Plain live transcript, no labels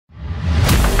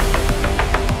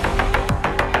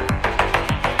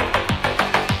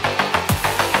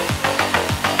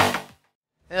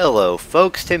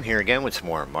folks, Tim here again with some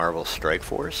more Marvel Strike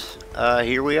Force.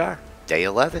 Here we are, day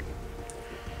 11.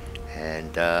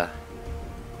 And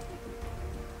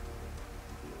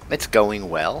it's going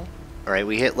well. Alright,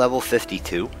 we hit level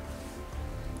 52,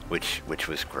 which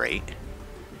was great.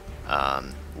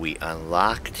 We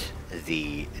unlocked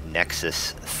the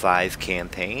Nexus 5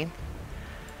 campaign.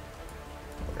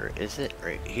 Where is it?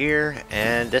 Right here.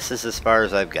 And this is as far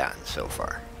as I've gotten so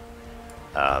far.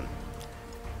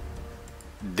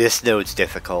 This node's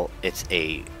difficult. It's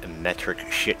a metric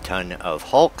shit ton of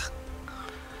Hulk.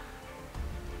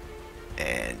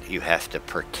 And you have to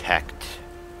protect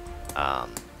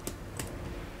an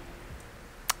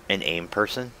aim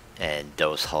person. And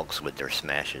those Hulks with their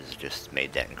smashes just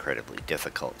made that incredibly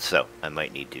difficult. So I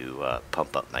might need to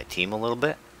pump up my team a little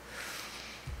bit.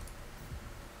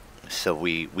 So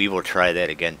we will try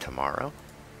that again tomorrow.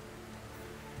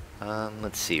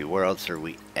 Let's see, where else are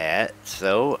we at?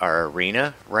 So our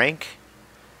arena rank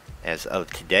as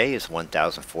of today is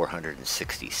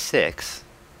 1,466.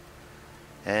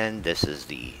 And this is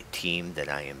the team that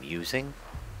I am using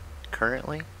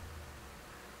currently.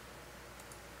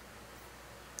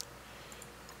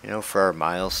 You know, for our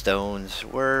milestones,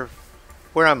 we're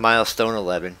on milestone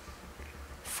 11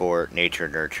 for Nature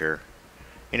Nurture.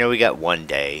 You know, we got 1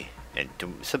 day, and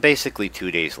so basically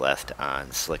 2 days left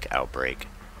on Slick Outbreak.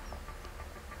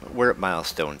 We're at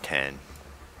milestone 10.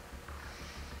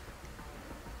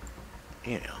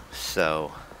 You know,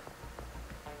 so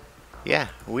yeah,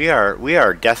 we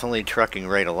are definitely trucking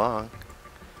right along.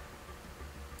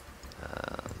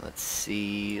 Let's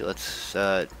see.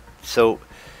 So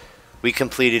we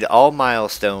completed all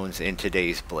milestones in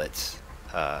today's blitz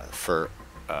for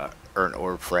earn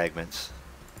orb fragments.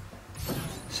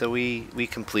 So we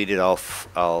completed all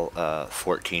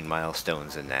 14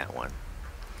 milestones in that one.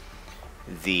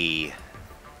 The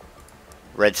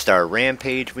Red Star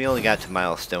Rampage, we only got to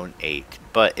milestone 8,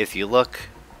 but if you look,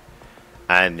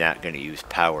 I'm not going to use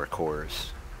power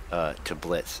cores to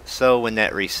blitz. So when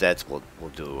that resets, we'll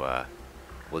do a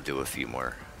few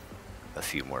more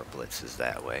blitzes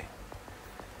that way.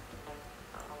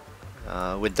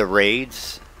 With the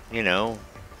raids, you know,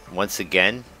 once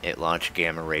again, it launched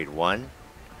Gamma Raid 1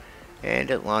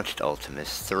 and it launched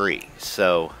Ultimus 3.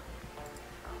 So,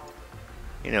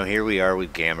 you know, here we are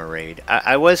with Gamma Raid.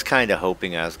 I was kind of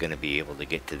hoping I was going to be able to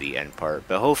get to the end part,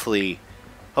 but hopefully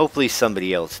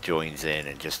somebody else joins in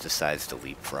and just decides to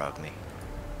leapfrog me.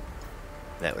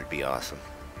 That would be awesome.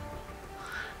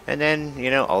 And then,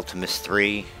 you know, Ultimus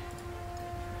 3.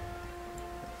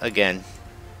 Again,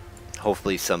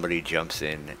 hopefully somebody jumps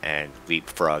in and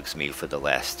leapfrogs me for the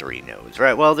last 3 nodes.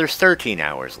 Right, well, there's 13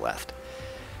 hours left.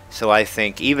 So I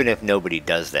think even if nobody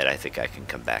does that, I think I can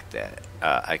come back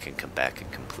I can come back and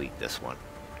complete this one.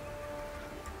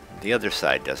 The other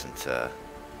side doesn't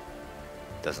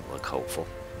look hopeful.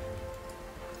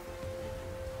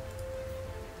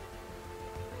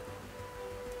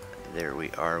 There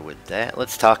we are with that.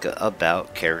 Let's talk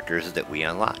about characters that we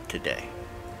unlocked today.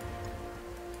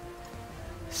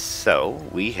 So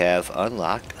we have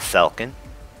unlocked Falcon.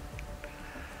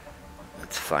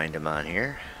 Let's find him on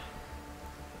here.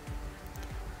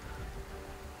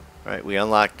 Right, we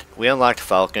unlocked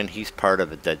Falcon. He's part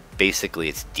of the basically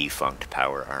its defunct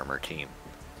power armor team.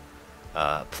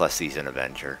 Plus he's an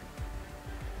Avenger.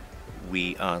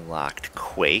 We unlocked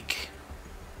Quake,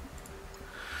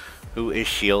 who is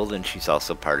S.H.I.E.L.D. and she's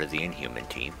also part of the Inhuman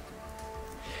team.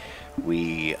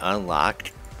 We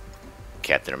unlocked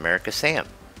Captain America Sam.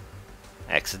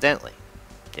 Accidentally.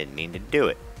 Didn't mean to do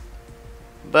it.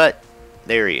 But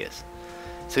there he is.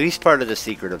 So he's part of the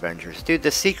Secret Avengers. Dude,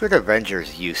 the Secret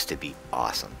Avengers used to be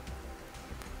awesome.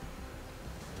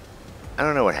 I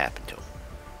don't know what happened to them.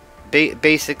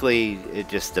 Basically,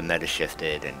 the meta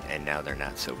shifted and now they're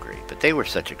not so great. But they were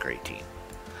such a great team.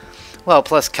 Well,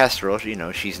 plus Kestrel, you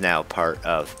know, she's now part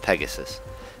of Pegasus.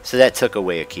 So that took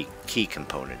away a key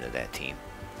component of that team.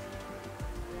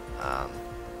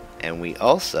 And we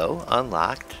also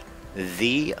unlocked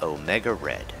the Omega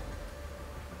Red.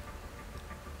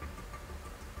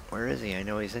 Where is he? I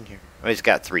know he's in here. Oh, he's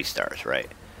got 3 stars, right?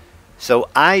 So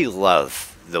I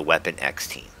love the Weapon X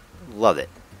team. Love it.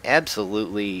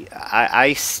 Absolutely.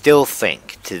 I still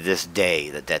think to this day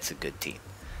that that's a good team.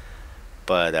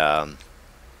 But,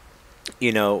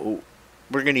 you know,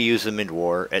 we're going to use them in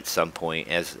war at some point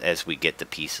as we get the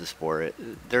pieces for it.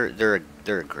 They're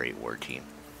a great war team.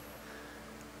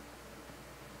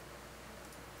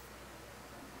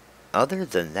 Other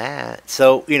than that,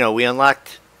 so, you know, we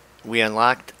unlocked his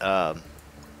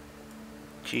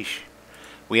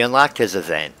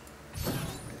event,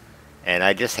 and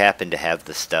I just happened to have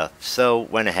the stuff, so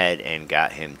went ahead and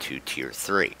got him to tier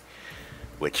 3.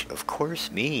 which of course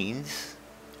means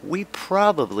we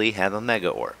probably have a Mega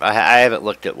Orb. I haven't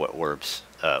looked at what orbs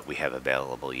we have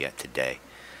available yet today.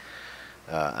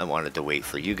 I wanted to wait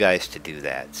for you guys to do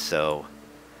that. So,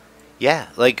 yeah,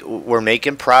 like we're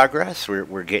making progress.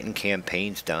 We're getting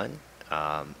campaigns done.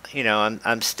 You know,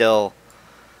 I'm still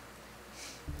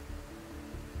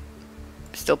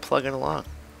plugging along.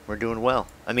 We're doing well.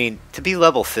 I mean, to be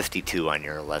level 52 on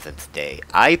your 11th day,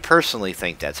 I personally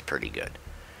think that's pretty good.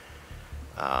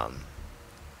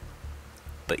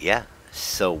 But yeah,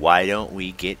 so why don't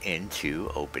we get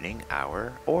into opening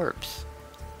our orbs?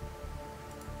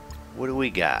 What do we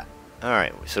got?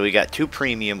 Alright, so we got 2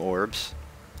 premium orbs.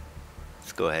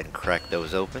 Let's go ahead and crack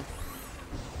those open.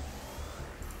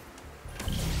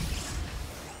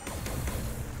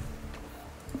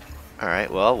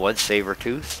 Alright, well, 1 saber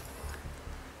tooth,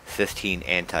 15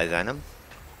 anti-venom,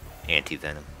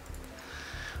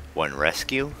 1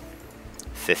 rescue,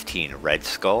 15 red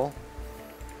skull,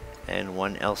 and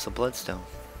 1 Elsa bloodstone.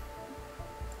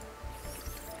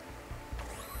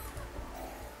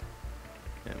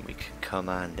 And we can come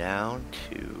on down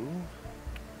to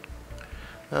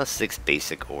 6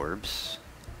 basic orbs.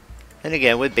 And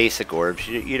again, with basic orbs,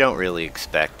 you don't really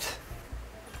expect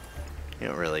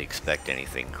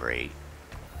anything great.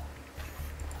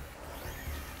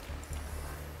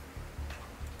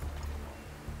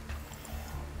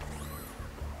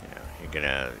 You're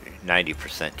gonna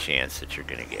 90% chance that you're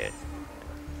gonna get.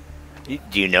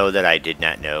 Do you know that I did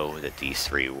not know that these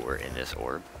 3 were in this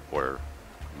orb, or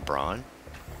brawn?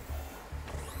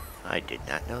 I did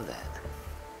not know that.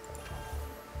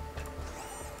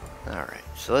 Alright,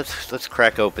 so let's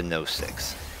crack open those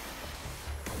 6.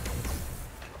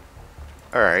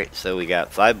 Alright, so we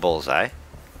got 5 Bullseye.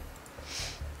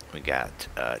 We got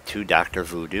 2 Dr.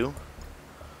 Voodoo.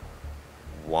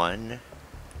 1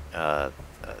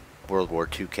 World War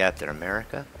II Captain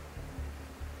America.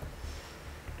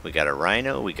 We got a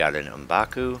Rhino, we got an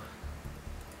M'Baku,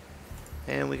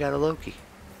 and we got a Loki.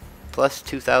 Plus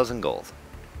 2,000 gold.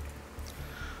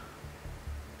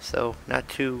 So, not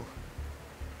too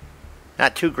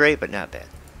great, but not bad.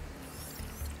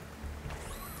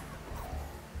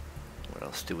 What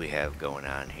else do we have going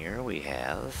on here? We're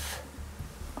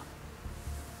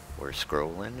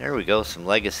scrolling. There we go, some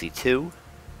Legacy 2.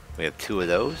 We have 2 of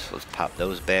those. Let's pop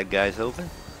those bad guys open.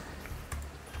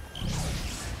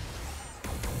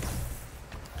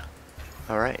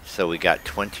 Alright, so we got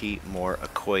 20 more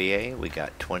Okoye. We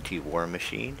got 20 War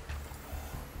Machine.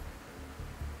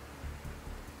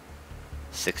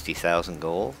 60,000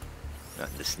 gold.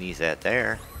 Nothing to sneeze at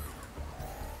there.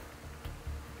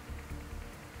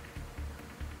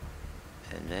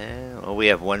 And then, well, we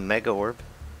have 1 Mega Orb.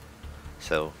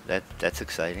 So that's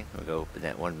exciting. We'll go open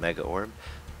that 1 Mega Orb.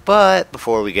 But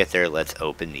before we get there, let's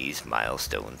open these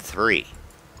Milestone 3.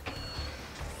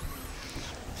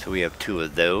 So we have 2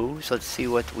 of those. Let's see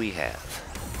what we have.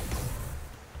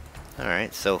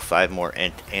 Alright, so 5 more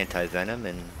anti-venom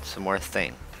and some more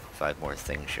thing. 5 more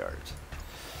thing shards.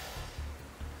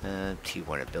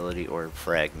 T1 ability orb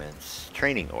fragments.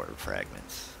 Training orb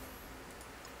fragments.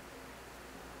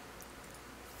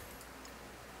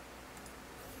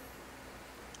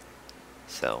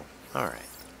 So, alright.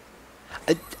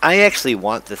 I actually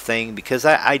want the thing because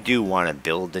I do want to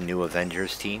build the new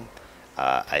Avengers team.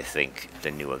 I think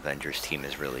the new Avengers team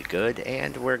is really good,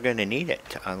 and we're going to need it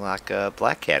to unlock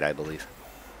Black Cat, I believe.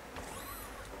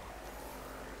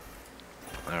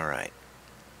 Alright.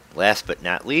 Last but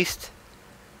not least,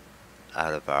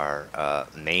 out of our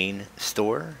main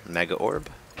store, Mega Orb.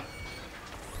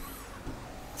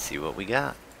 Let's see what we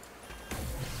got.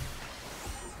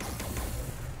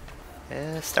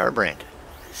 Starbrand.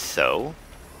 So,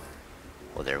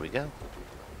 well, there we go.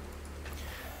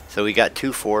 So we got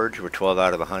 2 Forge, we're 12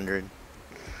 out of 100.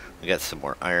 We got some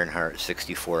more Ironheart,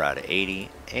 64 out of 80.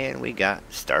 And we got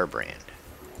Starbrand.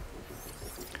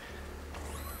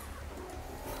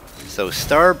 So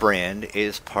Starbrand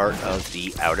is part of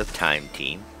the Out of Time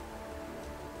team,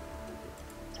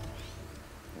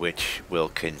 which will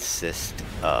consist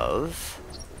of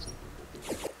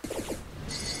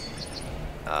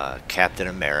Captain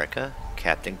America,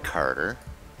 Captain Carter.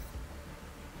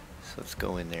 So let's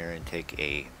go in there and take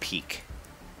a peek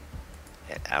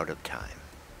at Out of Time.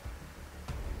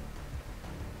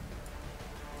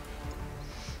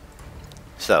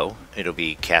 So it'll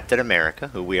be Captain America,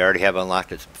 who we already have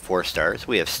unlocked at 4 stars.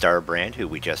 We have Starbrand, who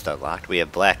we just unlocked. We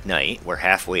have Black Knight. We're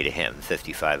halfway to him,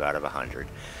 55 out of 100.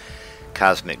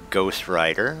 Cosmic Ghost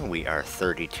Rider, we are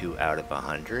 32 out of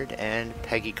 100. And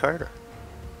Peggy Carter,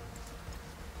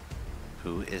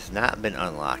 who has not been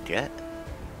unlocked yet.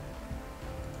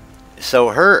 So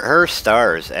her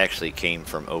stars actually came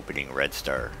from opening red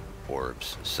star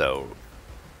orbs, so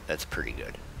that's pretty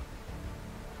good.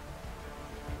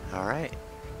 Alright.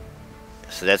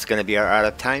 So that's going to be our out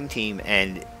of time team,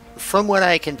 and from what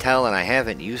I can tell, and I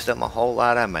haven't used them a whole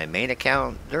lot on my main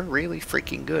account, they're really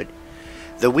freaking good.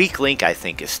 The weak link, I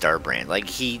think, is Starbrand. Like,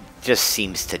 he just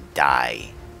seems to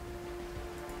die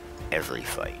every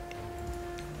fight.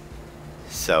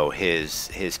 So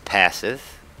his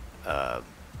passive,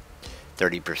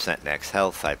 30% max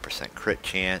health, 5% crit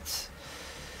chance.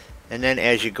 And then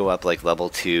as you go up, like level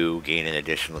 2, gain an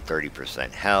additional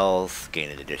 30% health, gain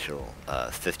an additional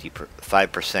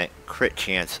 5% crit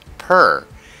chance per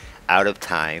out of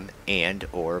time and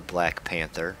or Black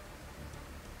Panther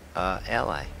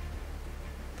ally.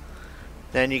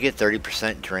 Then you get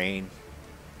 30% drain.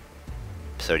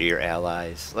 So do your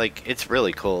allies. Like, it's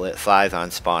really cool. At 5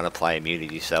 on spawn, apply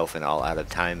immunity self and all out of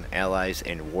time allies,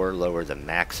 and war lower the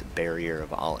max barrier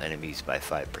of all enemies by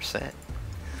 5%.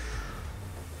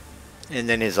 And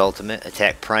then his ultimate,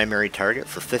 attack primary target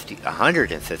for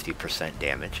 150%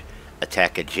 damage.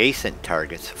 Attack adjacent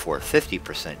targets for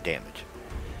 50% damage.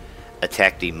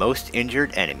 Attack the most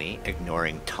injured enemy,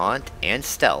 ignoring taunt and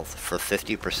stealth for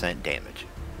 50% damage.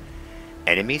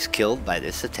 Enemies killed by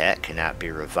this attack cannot be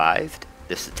revived.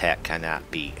 This attack cannot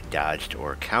be dodged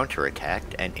or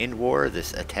counterattacked, and in war,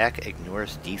 this attack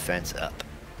ignores defense up.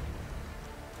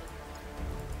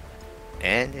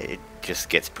 And it just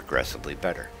gets progressively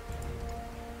better.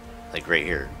 Like right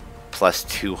here, plus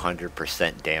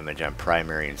 200% damage on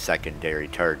primary and secondary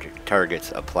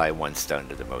targets. Apply 1 stun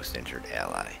to the most injured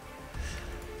ally.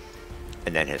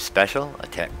 And then his special,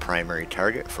 attack primary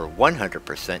target for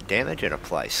 100% damage and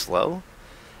apply slow.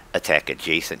 Attack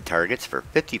adjacent targets for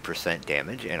 50%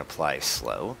 damage and apply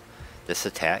slow. This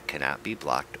attack cannot be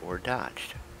blocked or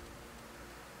dodged.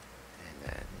 And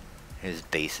then his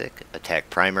basic, attack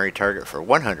primary target for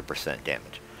 100%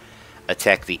 damage.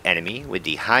 Attack the enemy with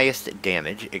the highest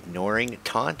damage, ignoring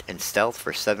taunt and stealth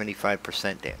for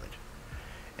 75% damage.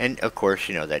 And of course,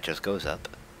 you know, that just goes up.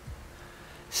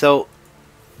 So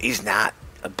he's not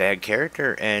a bad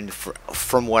character, and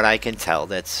from what I can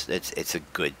tell, it's a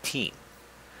good team.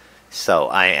 So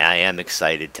I am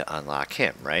excited to unlock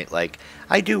him, right? Like,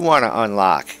 I do want to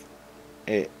unlock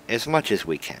it as much as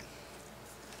we can.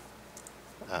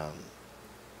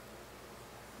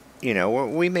 You know,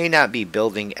 we may not be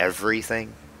building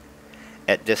everything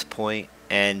at this point,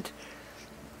 and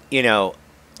you know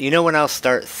when I'll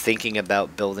start thinking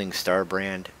about building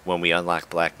Starbrand? When we unlock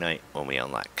Black Knight, when we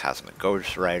unlock Cosmic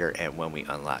Ghost Rider, and when we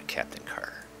unlock Captain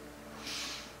Carter.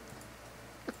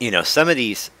 You know, some of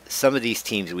these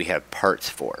teams we have parts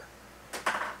for,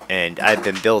 and I've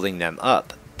been building them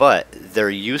up, but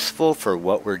they're useful for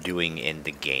what we're doing in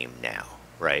the game now,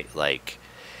 right? Like,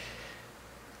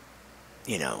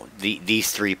 you know,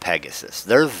 these 3 Pegasus,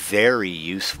 they're very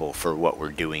useful for what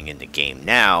we're doing in the game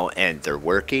now, and they're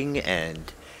working.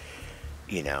 And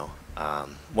you know,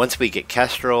 once we get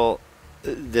Kestrel,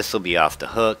 this will be off the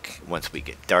hook. Once we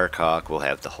get Darkhawk, we'll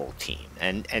have the whole team,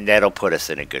 and that'll put us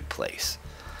in a good place,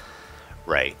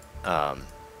 right?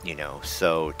 You know,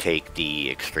 so take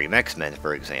the Extreme X-Men,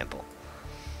 for example.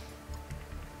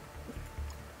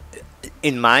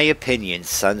 In my opinion,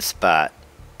 Sunspot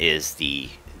is the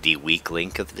weak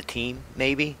link of the team,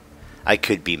 maybe. I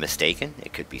could be mistaken.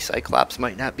 It could be Cyclops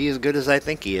might not be as good as I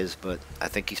think he is, but I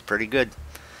think he's pretty good.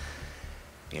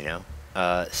 You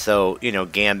know? So, you know,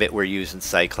 Gambit we're using,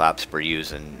 Cyclops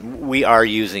we are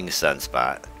using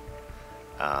Sunspot.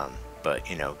 But,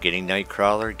 you know, getting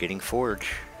Nightcrawler, getting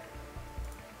Forge,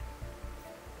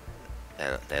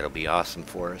 that'll be awesome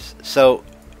for us. So,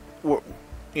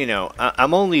 you know,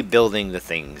 I'm only building the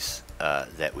things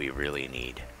that we really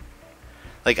need.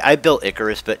 Like, I built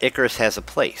Icarus, but Icarus has a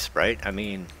place, right? I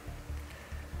mean,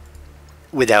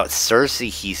 without Cersei,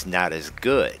 he's not as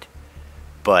good.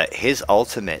 But his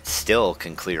ultimate still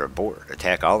can clear a board.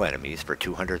 Attack all enemies for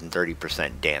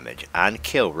 230% damage. On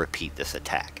kill, repeat this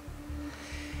attack.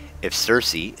 If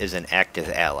Cersei is an active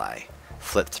ally,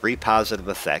 flip 3 positive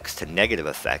effects to negative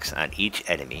effects on each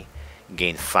enemy.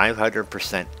 Gain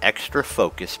 500% extra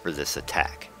focus for this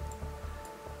attack.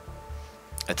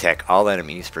 Attack all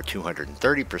enemies for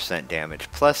 230%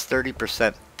 damage plus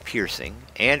 30% piercing,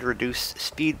 and reduce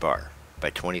speed bar by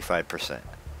 25%.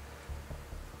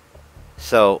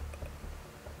 So,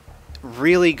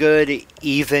 really good,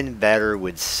 even better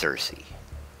with Cersei.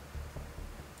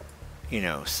 You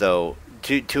know, so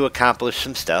to accomplish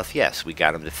some stuff, yes, we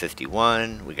got him to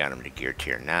 51, we got him to gear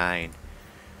tier 9.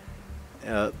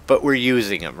 But we're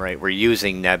using them, right? We're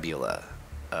using Nebula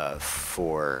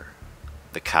for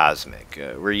the Cosmic.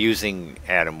 We're using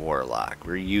Adam Warlock.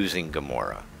 We're using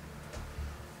Gamora.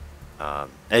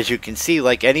 As you can see,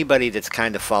 like anybody that's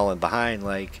kind of fallen behind,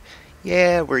 like,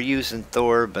 yeah, we're using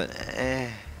Thor, but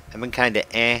I've been kind of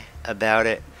about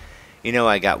it. You know,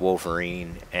 I got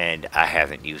Wolverine, and I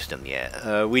haven't used him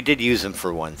yet. We did use him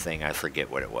for one thing. I forget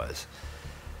what it was.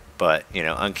 But, you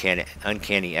know,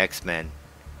 Uncanny X-Men,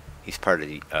 he's part of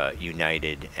the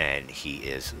United, and he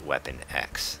is Weapon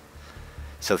X.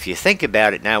 So if you think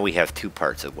about it, now we have two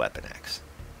parts of Weapon X.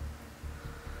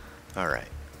 Alright.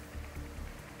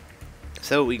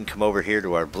 So we can come over here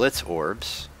to our Blitz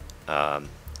Orbs.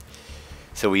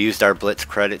 So we used our Blitz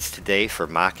credits today for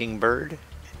Mockingbird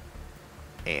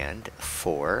and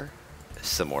for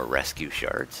some more rescue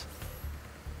shards.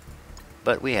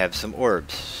 But we have some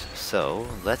orbs, so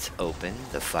let's open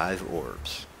the 5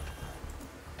 orbs.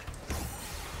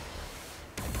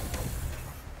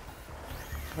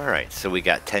 Alright, so we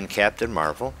got 10 Captain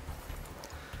Marvel.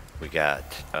 We got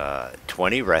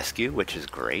 20 Rescue, which is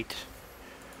great.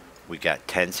 We got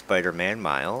 10 Spider-Man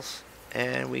Miles.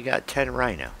 And we got 10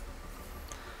 Rhino.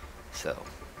 So,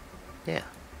 yeah.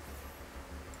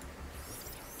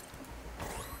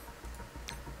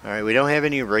 Alright, we don't have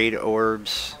any raid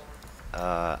orbs.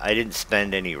 I didn't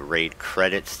spend any raid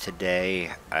credits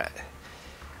today.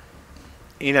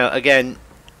 You know, again,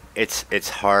 it's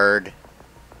hard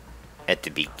at the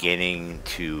beginning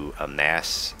to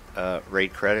amass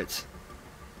raid credits.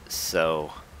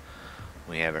 So,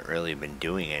 we haven't really been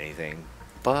doing anything.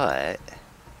 But,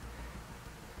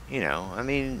 you know, I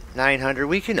mean, 900,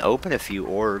 we can open a few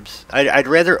orbs. I'd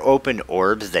rather open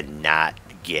orbs than not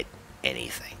get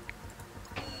anything.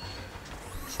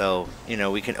 So, you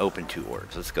know, we can open 2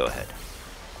 orbs. Let's go ahead.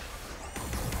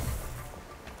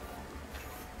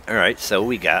 Alright, so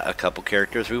we got a couple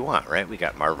characters we want, right? We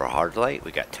got Marvel Hardlight.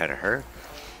 We got 10 of her.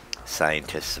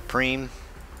 Scientist Supreme.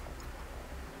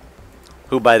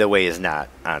 Who, by the way, is not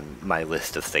on my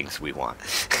list of things we want.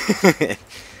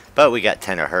 But we got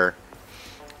 10 of her.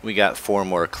 We got 4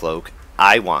 more Cloak.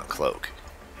 I want Cloak.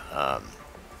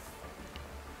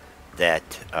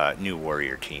 That new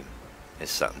warrior team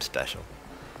is something special.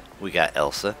 We got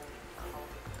Elsa.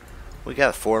 We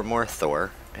got 4 more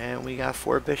Thor. And we got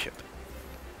 4 Bishop.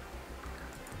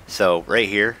 So, right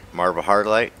here, Marvel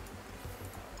Hardlight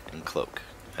and Cloak.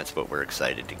 That's what we're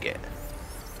excited to get.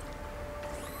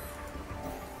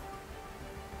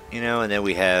 You know, and then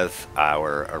we have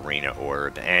our Arena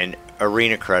Orb. And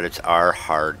Arena credits are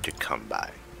hard to come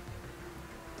by.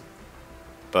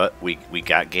 But we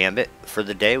got Gambit for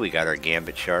the day. We got our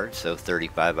Gambit shard, so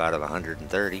 35 out of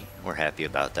 130. We're happy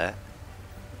about that.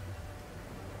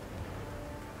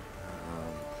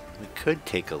 We could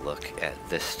take a look at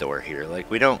this store here. Like,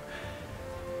 we don't...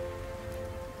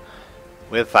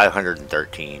 We have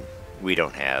 513. We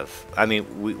don't have... I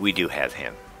mean, we do have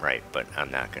him, right? But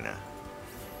I'm not gonna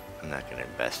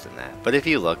invest in that. But if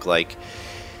you look, like,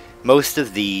 most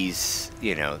of these,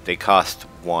 you know, they cost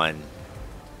 1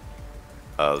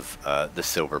 of the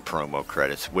silver promo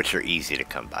credits, which are easy to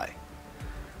come by,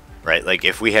 right? Like,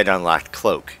 if we had unlocked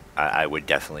Cloak, I would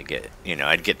definitely get, you know,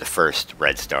 I'd get the first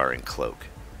red star in Cloak.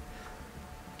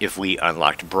 If we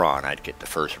unlocked Brawn, I'd get the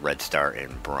first red star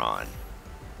in Brawn.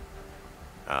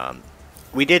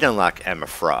 We did unlock Emma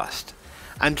Frost.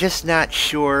 I'm just not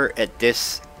sure at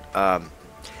this at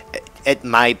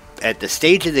the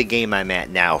stage of the game I'm at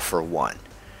now, for 1,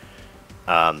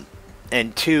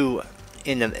 and 2,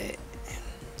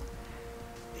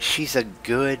 she's a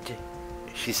good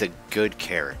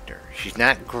character. She's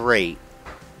not great,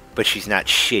 but she's not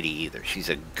shitty either. She's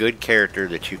a good character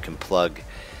that you can plug,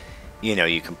 you know,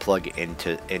 you can plug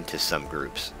into some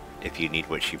groups if you need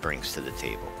what she brings to the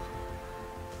table.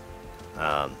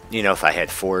 You know, if I had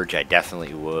Forge, I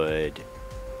definitely would.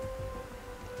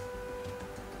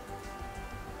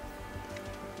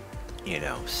 You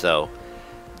know, so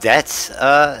that's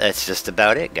just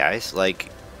about it, guys.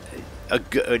 Like, a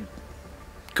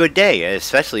good day,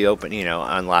 especially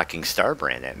unlocking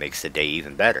Starbrand. That makes the day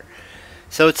even better.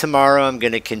 So tomorrow I'm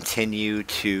going to continue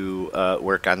to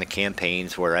work on the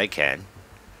campaigns where I can.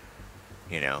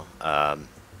 You know,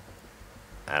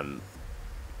 I'm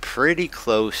pretty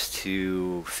close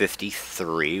to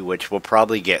 53, which we'll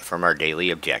probably get from our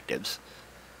daily objectives.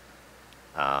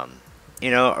 You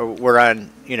know, we're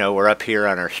up here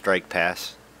on our strike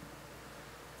pass.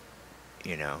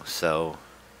 You know, so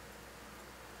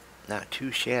not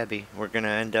too shabby. We're going to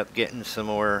end up getting some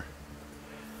more,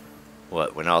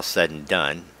 when all's said and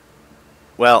done.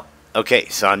 Well, okay,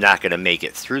 so I'm not going to make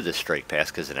it through the strike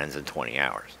pass because it ends in 20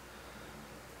 hours.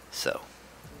 So.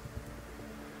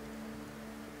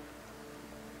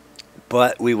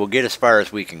 But we will get as far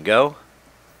as we can go.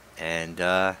 And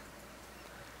yeah,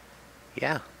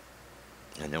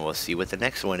 and then we'll see what the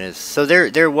next one is. So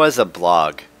there was a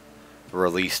blog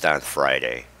released on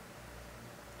Friday,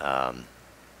 and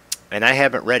I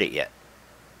haven't read it yet.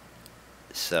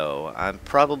 So I'm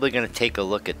probably going to take a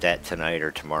look at that tonight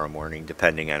or tomorrow morning,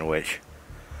 depending on which.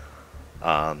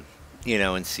 You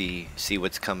know, and see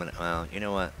what's coming. Well, you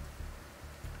know what?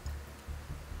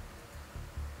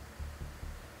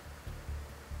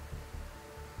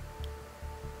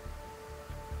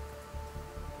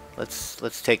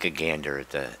 Let's take a gander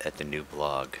at the new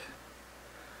blog.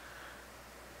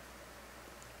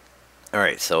 All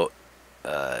right, so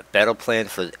battle plan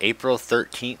for April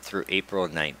 13th through April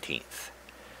 19th.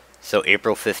 So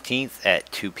April 15th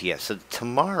at 2 p.m. So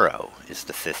tomorrow is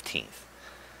the 15th.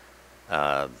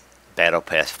 Battle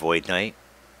Pass Void Night.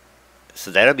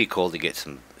 So that'll be cool to get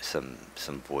some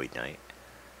Void Night.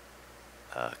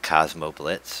 Cosmo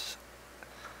Blitz.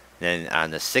 Then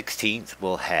on the 16th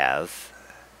we'll have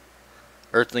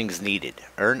Earthlings Needed.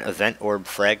 Earn event orb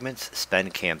fragments,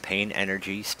 spend campaign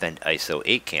energy, spend ISO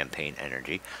 8 campaign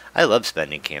energy. I love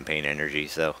spending campaign energy,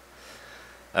 so.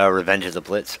 Revenge of the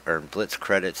Blitz. Earn Blitz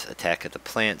credits, attack at the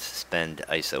plants, spend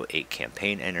ISO 8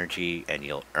 campaign energy, and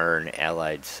you'll earn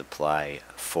allied supply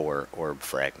 4 orb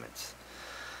fragments.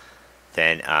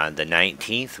 Then on the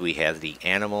 19th, we have the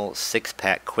Animal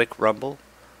 6-pack Quick Rumble.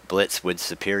 Blitz with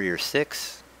Superior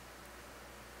 6.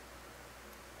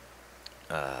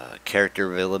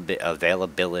 Character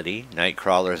availability.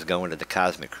 Nightcrawler is going to the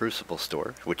Cosmic Crucible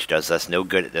store, which does us no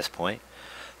good at this point.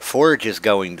 Forge is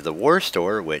going to the War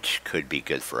store, which could be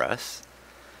good for us.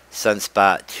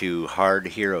 Sunspot to Hard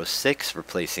Hero 6,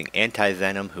 replacing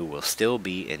Anti-Venom, who will still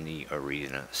be in the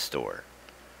Arena store.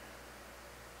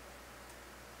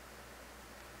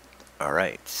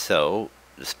 Alright, so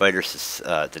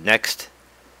the next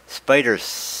Spider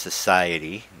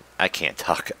Society, I can't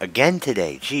talk again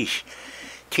today, geesh.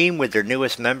 Team with their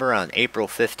newest member on April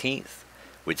 15th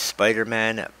with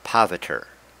Spider-Man Pavator.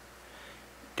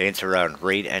 Dance around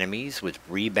raid enemies with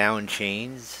rebound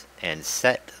chains and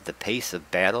set the pace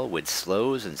of battle with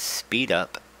slows and speed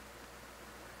up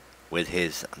with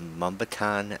his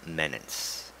Mumbaton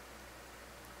Menace.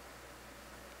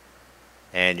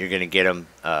 And you're going to get them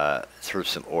through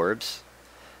some orbs.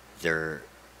 They're,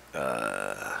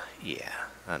 yeah,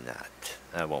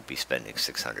 I won't be spending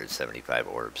 675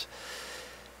 orbs.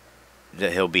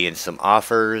 He'll be in some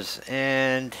offers,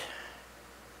 and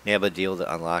you have a deal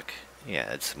to unlock.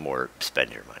 Yeah, it's more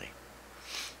spend your money.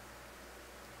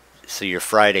 So your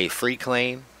Friday free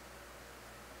claim.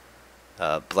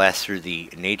 Blast through the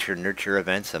Nature Nurture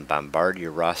events and bombard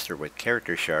your roster with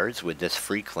character shards with this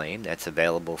free claim. That's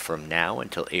available from now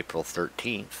until April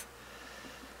 13th.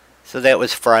 So that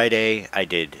was Friday. I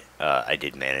did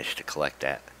manage to collect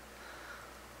that.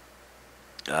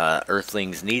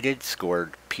 Earthlings Needed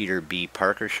scored Peter B.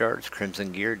 Parker shards,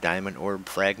 Crimson Gear, Diamond Orb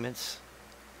fragments.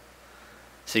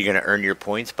 So you're going to earn your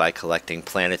points by collecting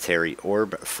planetary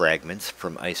orb fragments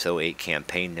from ISO 8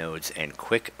 campaign nodes and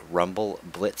Quick Rumble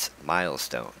Blitz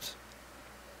milestones.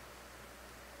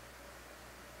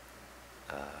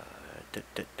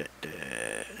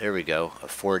 There we go, a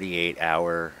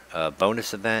 48-hour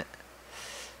bonus event.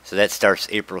 So that starts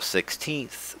April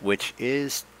 16th, which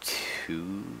is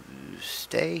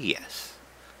Tuesday, yes.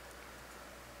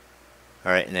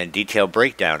 Alright, and then detailed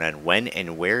breakdown on when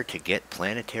and where to get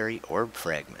planetary orb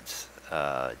fragments.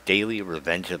 Daily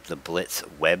Revenge of the Blitz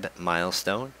web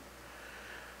milestone.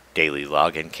 Daily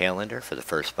login calendar for the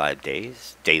first 5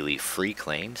 days. Daily free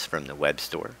claims from the web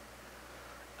store.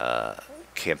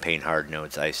 Campaign hard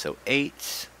nodes ISO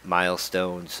 8.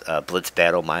 Milestones, Blitz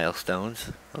battle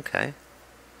milestones. Okay.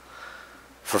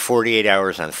 For 48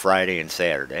 hours on Friday and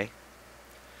Saturday.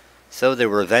 So the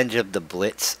Revenge of the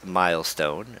Blitz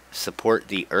milestone. Support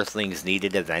the Earthlings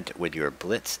Needed event with your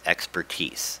Blitz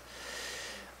expertise.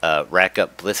 Rack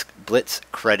up Blitz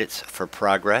credits for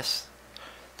progress.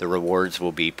 The rewards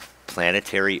will be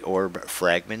planetary orb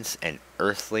fragments and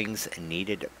Earthlings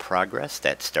Needed progress.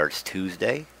 That starts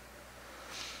Tuesday.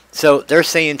 So they're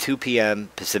saying 2 p.m.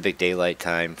 Pacific Daylight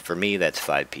Time. For me, that's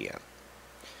 5 p.m.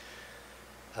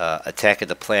 Attack of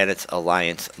the Planets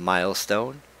Alliance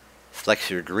milestone. Flex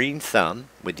your green thumb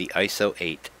with the ISO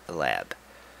 8 lab.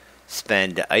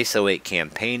 Spend ISO 8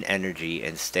 campaign energy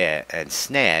and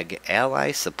snag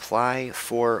ally supply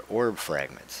 4 orb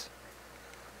fragments.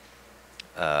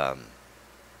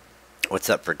 What's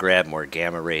up for grab? More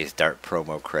gamma rays, dart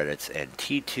promo credits, and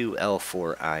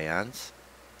T2L4 ions.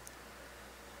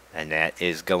 And that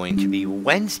is going to be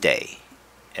Wednesday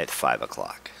at 5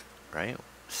 o'clock, right?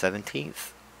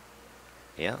 17th.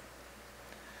 Yeah.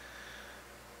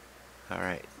 All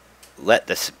right. Let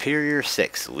the Superior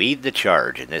 6 lead the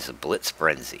charge in this Blitz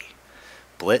frenzy.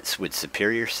 Blitz with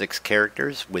Superior 6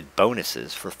 characters with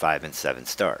bonuses for 5 and 7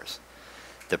 stars.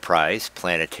 The prize,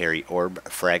 planetary orb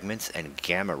fragments and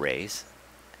gamma rays.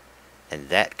 And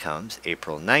that comes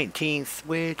April 19th,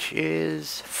 which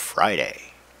is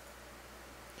Friday.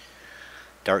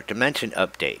 Dark Dimension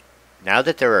update. Now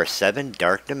that there are 7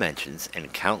 Dark Dimensions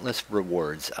and countless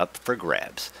rewards up for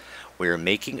grabs, we are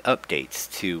making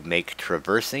updates to make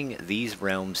traversing these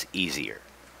realms easier.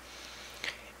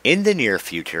 In the near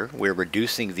future, we're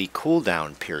reducing the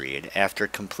cooldown period after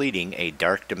completing a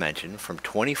Dark Dimension from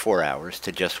 24 hours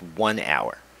to just 1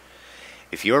 hour.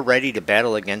 If you're ready to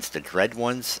battle against the Dread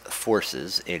One's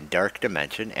forces in Dark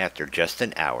Dimension after just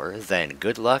an hour, then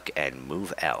good luck and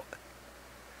move out.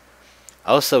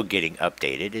 Also getting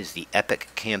updated is the Epic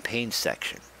Campaign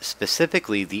section,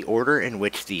 specifically the order in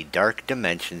which the Dark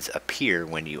Dimensions appear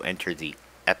when you enter the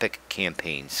Epic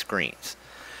Campaign screens.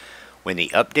 When the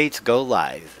updates go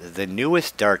live, the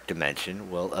newest Dark Dimension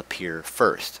will appear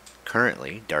first,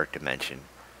 currently Dark Dimension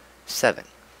 7,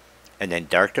 and then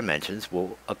Dark Dimensions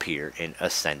will appear in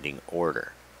ascending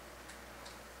order.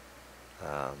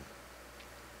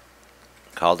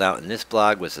 Called out in this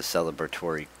blog was a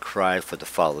celebratory cry for the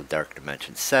fall of Dark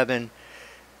Dimension 7.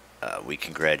 We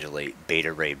congratulate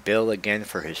Beta Ray Bill again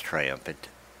for his triumphant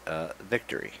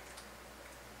victory.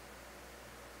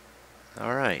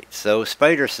 Alright, so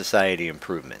Spider Society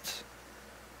improvements.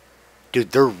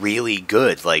 Dude, they're really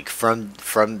good. Like,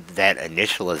 from that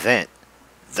initial event,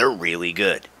 they're really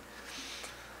good.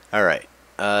 Alright,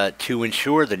 to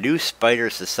ensure the new Spider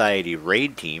Society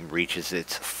raid team reaches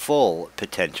its full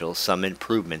potential, some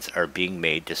improvements are being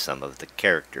made to some of the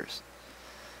characters.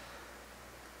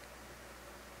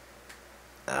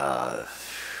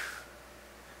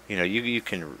 You know, you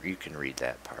can read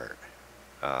that part.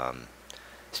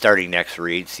 Starting next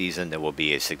raid season, there will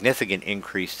be a significant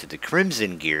increase to the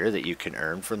Crimson gear that you can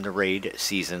earn from the raid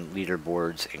season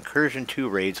leaderboards. Incursion 2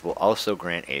 raids will also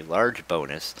grant a large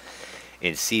bonus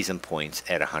in season points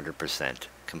at 100%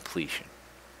 completion.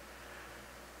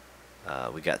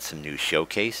 We got some new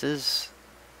showcases.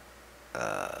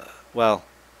 Well,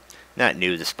 not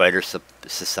new. The Spider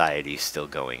Society is still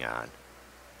going on.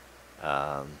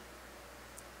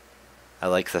 I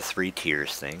like the 3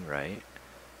 tiers thing, right?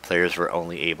 Players were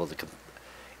only able to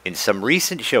in some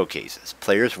recent showcases,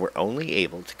 players were only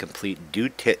able to complete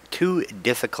 2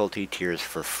 difficulty tiers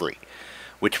for free,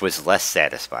 which was less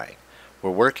satisfying.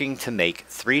 We're working to make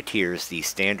 3 tiers the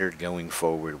standard going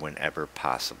forward whenever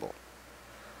possible.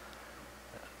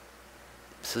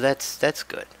 So that's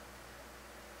good.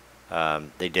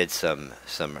 They did some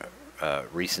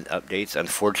recent updates.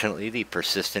 Unfortunately, the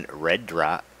persistent red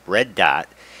dot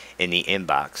in the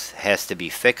inbox has to be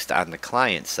fixed on the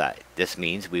client side. This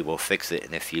means we will fix it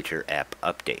in a future app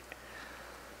update.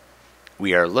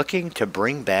 We are looking to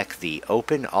bring back the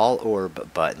Open All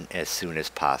Orb button as soon as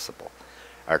possible.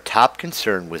 Our top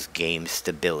concern was game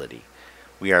stability.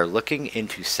 We are looking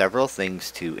into several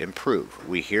things to improve.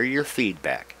 We hear your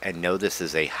feedback and know this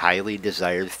is a highly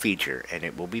desired feature, and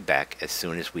it will be back as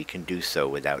soon as we can do so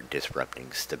without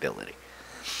disrupting stability.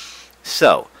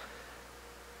 So,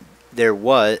 there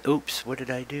was, oops, what did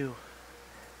I do?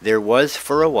 There was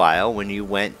for a while when you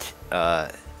went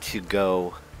to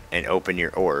go and open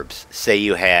your orbs, say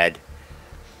you had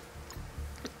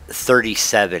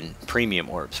 37 premium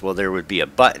orbs, well, there would be a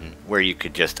button where you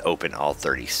could just open all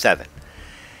 37.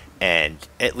 And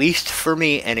at least for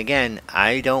me, and again,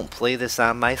 I don't play this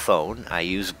on my phone, I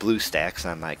use BlueStacks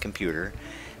on my computer,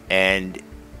 and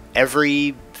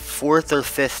every 4th or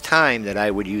 5th time that I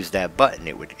would use that button,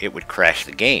 it would crash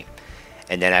the game.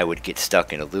 And then I would get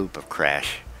stuck in a loop of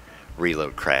crash,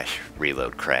 reload, crash,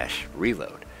 reload, crash,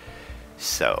 reload.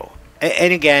 So,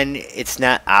 and again, it's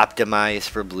not optimized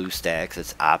for BlueStacks,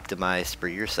 it's optimized for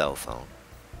your cell phone.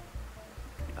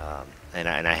 And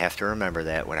I have to remember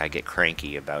that when I get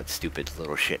cranky about stupid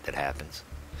little shit that happens.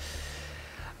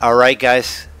 Alright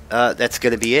guys, that's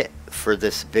going to be it for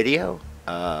this video.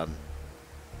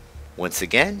 Once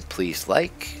again, please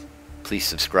like, please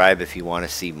subscribe if you want to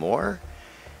see more.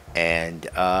 And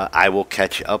I will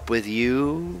catch up with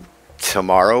you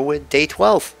tomorrow with day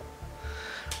 12.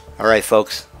 Alright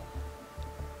folks,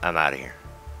 I'm out of here.